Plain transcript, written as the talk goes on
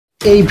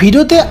এই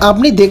ভিডিওতে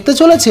আপনি দেখতে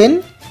চলেছেন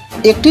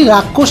একটি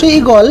রাক্ষসী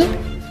ঈগল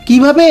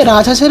কিভাবে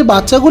রাজহাঁসের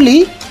বাচ্চাগুলি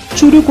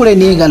চুরি করে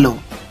নিয়ে গেল।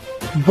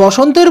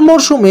 বসন্তের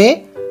মরশুমে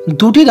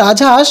দুটি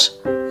রাজহাঁস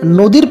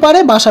নদীর পাড়ে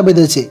বাসা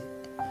বেঁধেছে।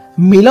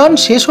 মিলন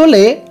শেষ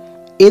হলে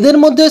এদের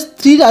মধ্যে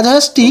স্ত্রী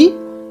রাজহাঁসটি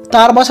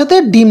তার বাসাতে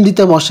ডিম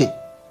দিতে বসে।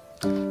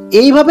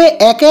 এইভাবে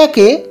একে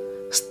একে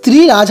স্ত্রী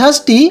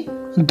রাজহাঁসটি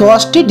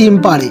 10টি ডিম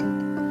পাড়ে।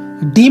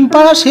 ডিম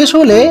পাড়া শেষ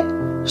হলে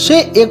সে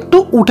একটু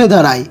উঠে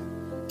দাঁড়ায়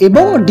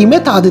এবং ডিমে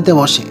তা দিতে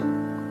বসে।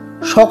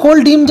 সকল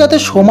ডিম যাতে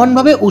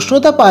সমানভাবে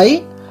উষ্ণতা পায়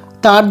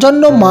তার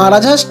জন্য মা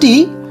রাজহাঁসটি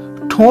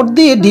ঠোঁট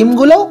দিয়ে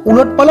ডিমগুলো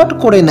উলটপালট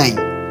করে নেয়।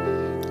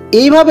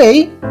 এইভাবেই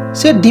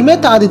সে ডিমে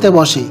তা দিতে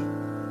বসে।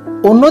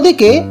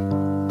 অন্যদিকে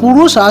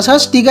পুরুষ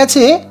রাজহাঁসটি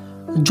গেছে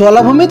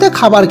জলাভূমিতে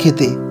খাবার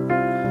খেতে।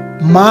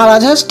 মা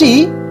রাজহাঁসটি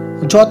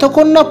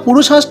যতক্ষণ না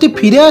পুরুষ হাঁসটি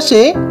ফিরে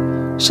আসে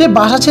সে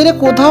বাসা ছেড়ে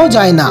কোথাও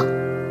যায় না,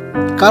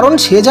 কারণ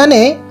সে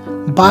জানে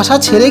বাসা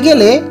ছেড়ে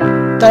গেলে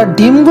তার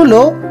ডিমগুলো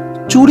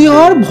চুরি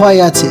হওয়ার ভয়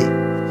আছে।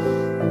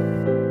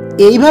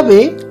 এইভাবে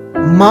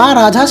মা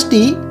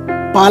রাজহাঁসটি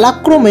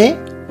পালাক্রমে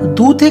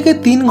 2 থেকে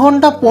 3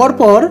 ঘন্টা পর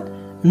পর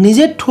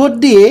নিজের ঠোঁট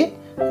দিয়ে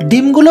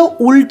ডিমগুলো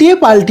উল্টিয়ে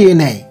পাল্টিয়ে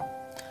নেয়,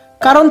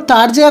 কারণ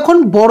তার যে এখন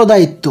বড়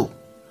দায়িত্ব।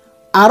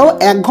 আরও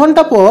 1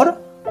 ঘন্টা পর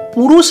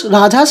পুরুষ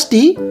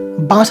রাজহাঁসটি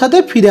বাসাতে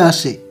ফিরে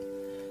আসে।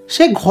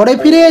 সে ঘরে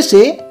ফিরে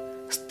এসে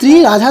স্ত্রী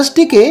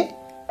রাজহাঁসটিকে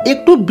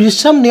একটু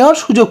বিশ্রাম নেওয়ার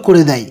সুযোগ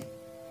করে দেয়।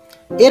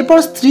 এরপর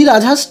স্ত্রী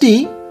রাজহাঁসটি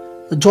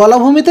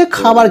জলাভূমিতে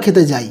খাবার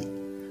খেতে যায়।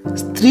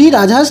 স্ত্রী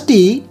রাজহাঁসটি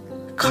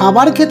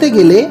খাবার খেতে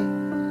গেলে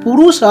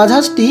পুরুষ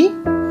রাজহাঁসটি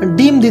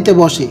ডিম দিতে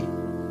বসে।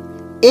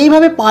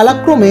 এইভাবে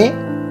পালাক্রমে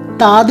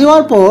তা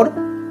দেওয়ার পর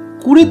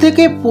 20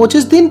 থেকে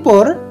 25 দিন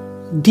পর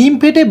ডিম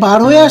ফেটে বার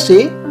হয়ে আসে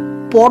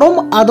পরম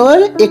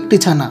আদরের একটি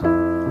ছানা।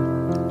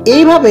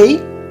 এইভাবেই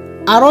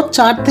আরও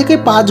 4 থেকে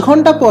 5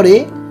 ঘন্টা পরে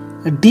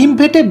ডিম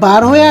ফেটে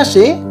বার হয়ে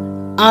আসে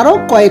আরও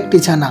কয়েকটি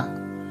ছানা।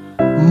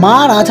 মা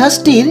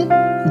রাজহাঁসটির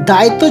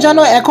দায়িত্ব যেন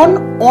এখন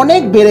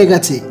অনেক বেড়ে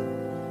গেছে।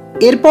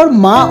 এরপর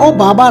মা ও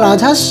বাবা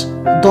রাজহাঁস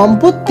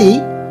দম্পতি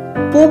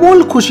প্রবল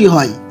খুশি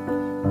হয়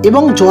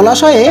এবং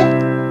জলাশয়ে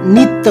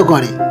নৃত্য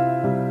করে।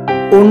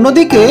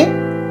 অন্যদিকে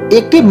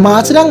একটি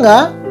মাছরাঙা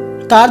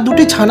তার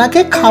 2টি ছানাকে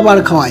খাবার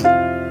খাওয়ায়।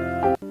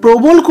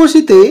 প্রবল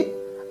খুশিতে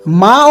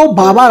মা ও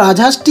বাবা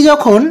রাজহাঁসটি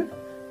যখন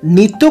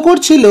নৃত্য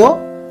করছিল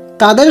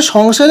তাদের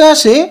সংসারে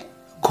আসে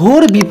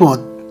ঘোর বিপদ।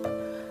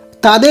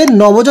 তাদের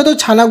নবজাত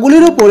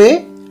ছানাগুলির উপরে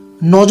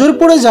নজর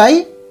পড়ে যায়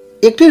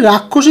একটি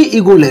রাক্ষসী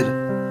ঈগলের।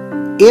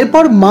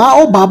 এরপর মা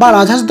ও বাবা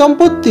রাজহাঁস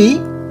দম্পতি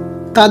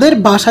তাদের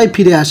বাসায়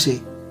ফিরে আসে।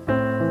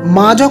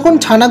 মা যখন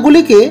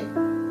ছানাগুলিকে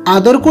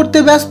আদর করতে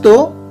ব্যস্ত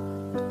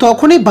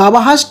তখনই বাবা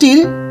হাঁসটির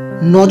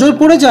নজর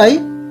পড়ে যায়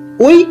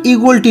ওই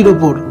ঈগলটির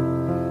ওপর।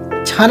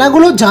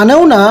 ছানাগুলো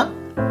জানেও না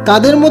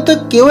তাদের মধ্যে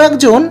কেউ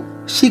একজন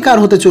শিকার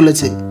হতে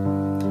চলেছে।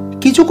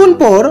 কিছুক্ষণ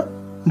পর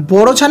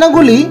বড়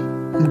ছানাগুলি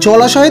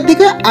জলাশয়ের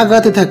দিকে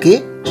আগাতে থাকে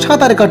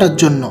সাঁতার কাটার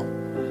জন্য।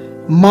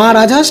 মা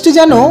রাজহাঁসটি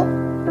যেন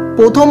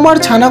প্রথমবার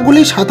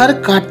ছানাগুলি সাঁতার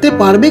কাটতে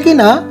পারবে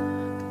কিনা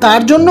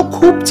তার জন্য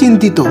খুব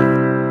চিন্তিত।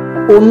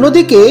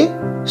 অন্যদিকে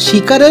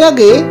শিকারের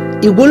আগে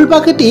ঈগল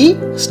পাখিটি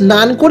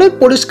স্নান করে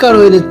পরিষ্কার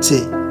হয়ে নিচ্ছে।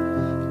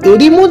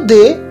 এরই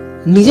মধ্যে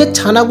নিজের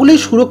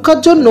ছানাগুলির সুরক্ষার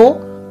জন্য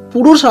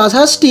পুরুষ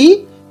রাজহাঁসটি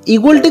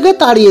ঈগলটিকে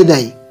তাড়িয়ে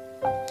দেয়।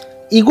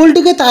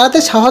 ঈগলটিকে তাড়াতে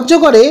সাহায্য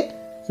করে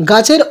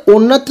গাছের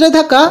অন্যত্রে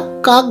থাকা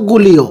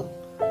কাকগুলিও।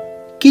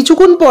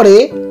 কিছুক্ষণ পরে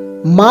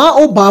মা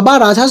ও বাবা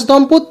রাজহাঁস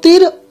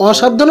দম্পতির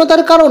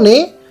অসাবধানতার কারণে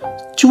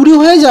চুরি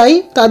হয়ে যায়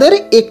তাদের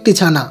একটি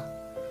ছানা।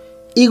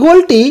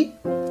 ঈগলটি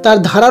তার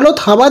ধারালো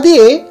থাবা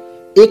দিয়ে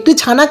একটি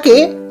ছানাকে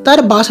তার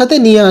বাসাতে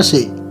নিয়ে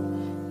আসে।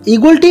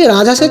 ঈগলটি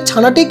রাজহাঁসের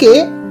ছানাটিকে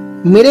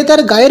মেরে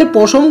তার গায়ের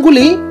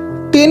পশমগুলি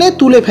টেনে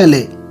তুলে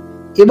ফেলে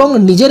এবং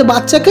নিজের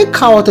বাচ্চাকে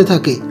খাওয়াতে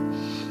থাকে।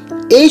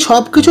 এই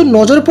সব কিছু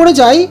নজর পড়ে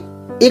যায়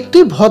একটি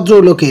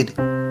ভদ্রলোকের।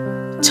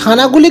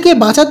 ছানাগুলিকে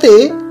বাঁচাতে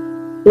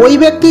ওই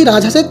ব্যক্তি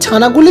রাজহাঁসের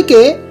ছানাগুলিকে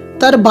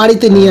তার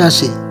বাড়িতে নিয়ে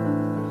আসে।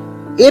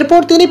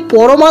 এরপর তিনি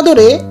পরম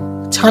আদরে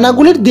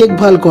ছানাগুলির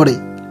দেখভাল করে।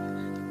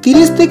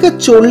 30 থেকে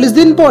 40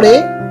 দিন পরে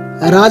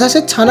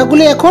রাজহাঁসের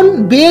ছানাগুলি এখন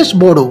বেশ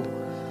বড়।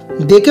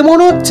 দেখে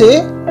মনে হচ্ছে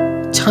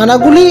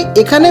ছানাগুলি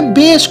এখানে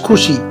বেশ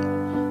খুশি।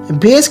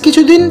 বেশ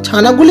কিছুদিন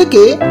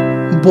ছানাগুলিকে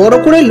বড়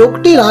করে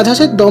লোকটি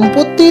রাজহাঁসের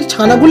দম্পতির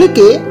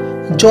ছানাগুলিকে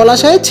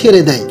জলাশয়ে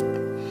ছেড়ে দেয়।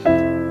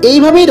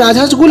 এইভাবেই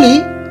রাজহাঁসগুলি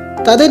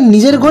তাদের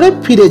নিজের ঘরে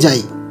ফিরে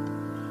যায়।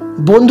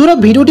 বন্ধুরা,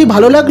 ভিডিওটি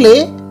ভালো লাগলে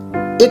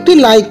একটি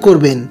লাইক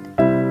করবেন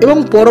এবং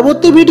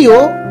পরবর্তী ভিডিও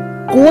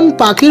কোন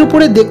পাখির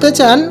উপরে দেখতে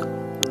চান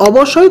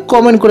অবশ্যই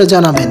কমেন্ট করে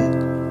জানাবেন।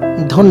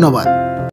 ধন্যবাদ।